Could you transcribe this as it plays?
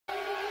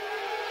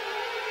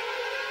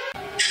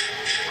Man,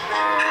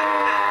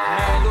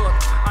 look,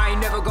 I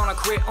ain't never gonna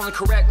quit. Only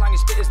correct line you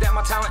spit is that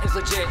my talent is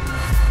legit.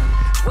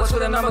 What's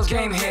with the numbers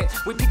game hit?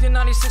 We peaked in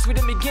 96, we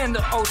didn't begin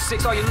the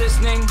 06. Are you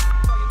listening?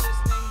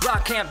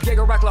 Rock Camp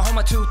Jaeger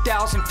Rocklahoma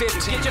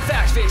 2015. Get your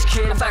facts fixed,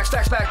 kid. I'm facts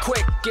back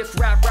quick. Gift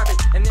rap rapid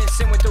and then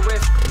sing with the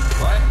riff.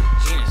 What?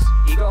 Genus,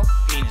 ego,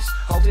 penis.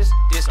 Hope this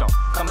don't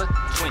come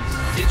between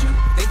us. Did you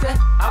think that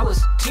I was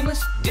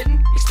teamless?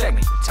 Didn't expect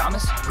me,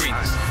 Thomas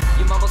Greenness.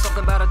 You mumble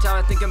something about a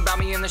tower, thinking about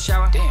me in the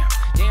shower.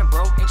 Damn,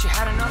 bro, ain't you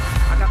had enough?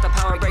 I got the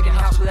power, breaking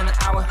house within an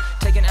hour.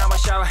 Taking out my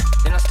shower,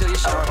 then I steal your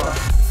shower.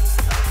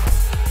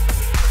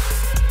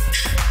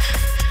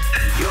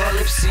 Your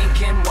lips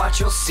syncing, what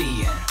you're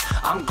seeing.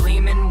 I'm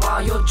gleaming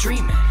while you're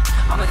dreaming.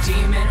 I'm a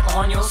demon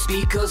on your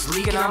speakers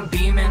leaking. I'm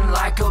beaming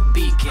like a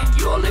beacon.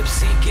 Your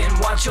lips syncing,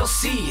 what you're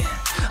seeing.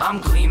 I'm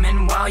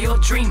gleaming while you're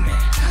dreaming.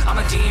 I'm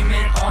a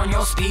demon on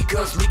your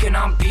speakers leaking.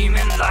 I'm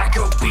beaming like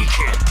a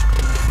beacon.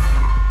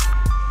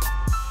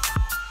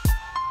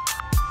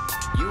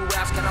 You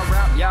ask, can I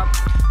rap? Yup.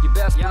 You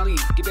best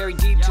believe. Get buried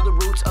deep to the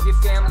roots of your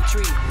family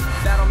tree.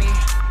 Battle me?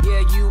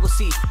 Yeah, you will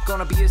see.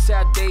 Gonna be a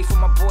sad day for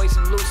my boys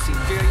and Lucy.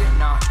 Fear you?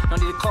 Nah, no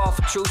need to call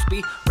for truth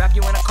be. Wrap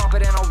you in a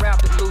carpet and I'll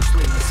wrap it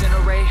loosely.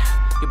 Incinerate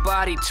your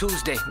body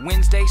Tuesday.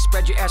 Wednesday,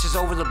 spread your ashes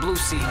over the blue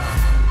sea.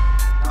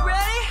 You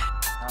ready?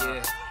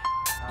 Yeah.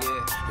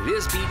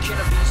 This beat can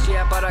a beast,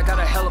 yeah, but I got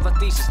a hell of a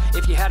thesis.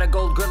 If you had a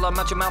gold grill, I'll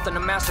melt your mouth into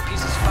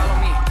masterpieces. Follow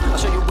me, I'll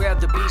show you where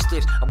the beast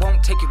lives. I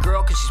won't take your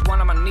girl, cause she's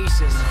one of my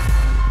nieces.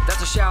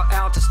 That's a shout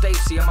out to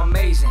Stacy, I'm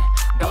amazing.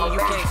 B, you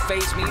can't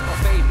face me or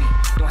fade me.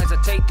 Don't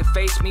hesitate to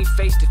face me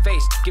face to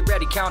face. Get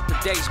ready, count the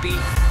days, B.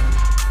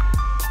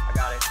 I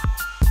got it.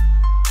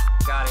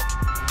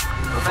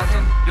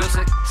 Perfecting your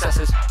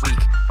successes week.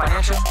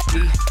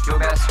 Financially, your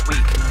best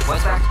week.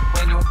 What's back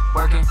when you're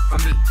working for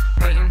me?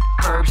 Painting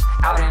curbs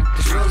out in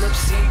the street. Your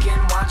lips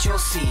syncing, what you're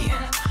seeing.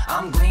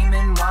 I'm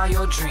gleaming while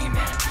you're dreaming.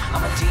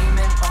 I'm a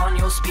demon on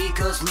your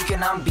speakers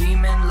leaking. I'm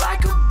beaming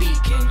like a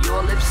beacon.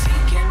 Your lips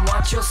syncing,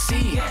 what you're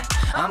seeing.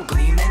 I'm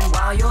gleaming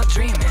while you're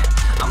dreaming.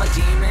 I'm a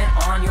demon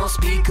on your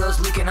speakers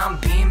leaking. I'm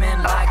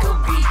beaming like a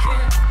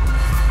beacon.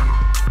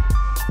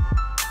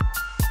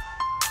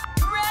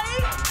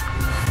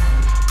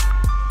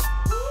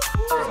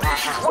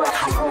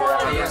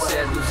 Yeah,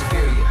 said Lou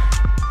superior.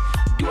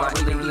 Do I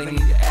really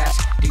need to ask?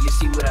 Do you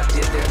see what I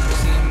did there? You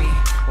seeing me?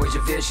 Or is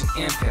your vision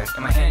impaired?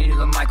 Am I handing you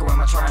the mic or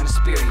am I trying to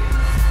spear you?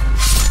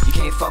 You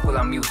can't fuck with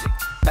our music.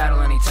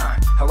 Battle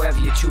anytime. However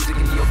you choose to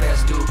give me your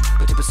best due.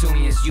 But to pursue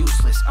me is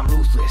useless. I'm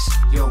ruthless.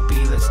 Yo, B,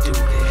 let's do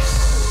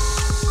this.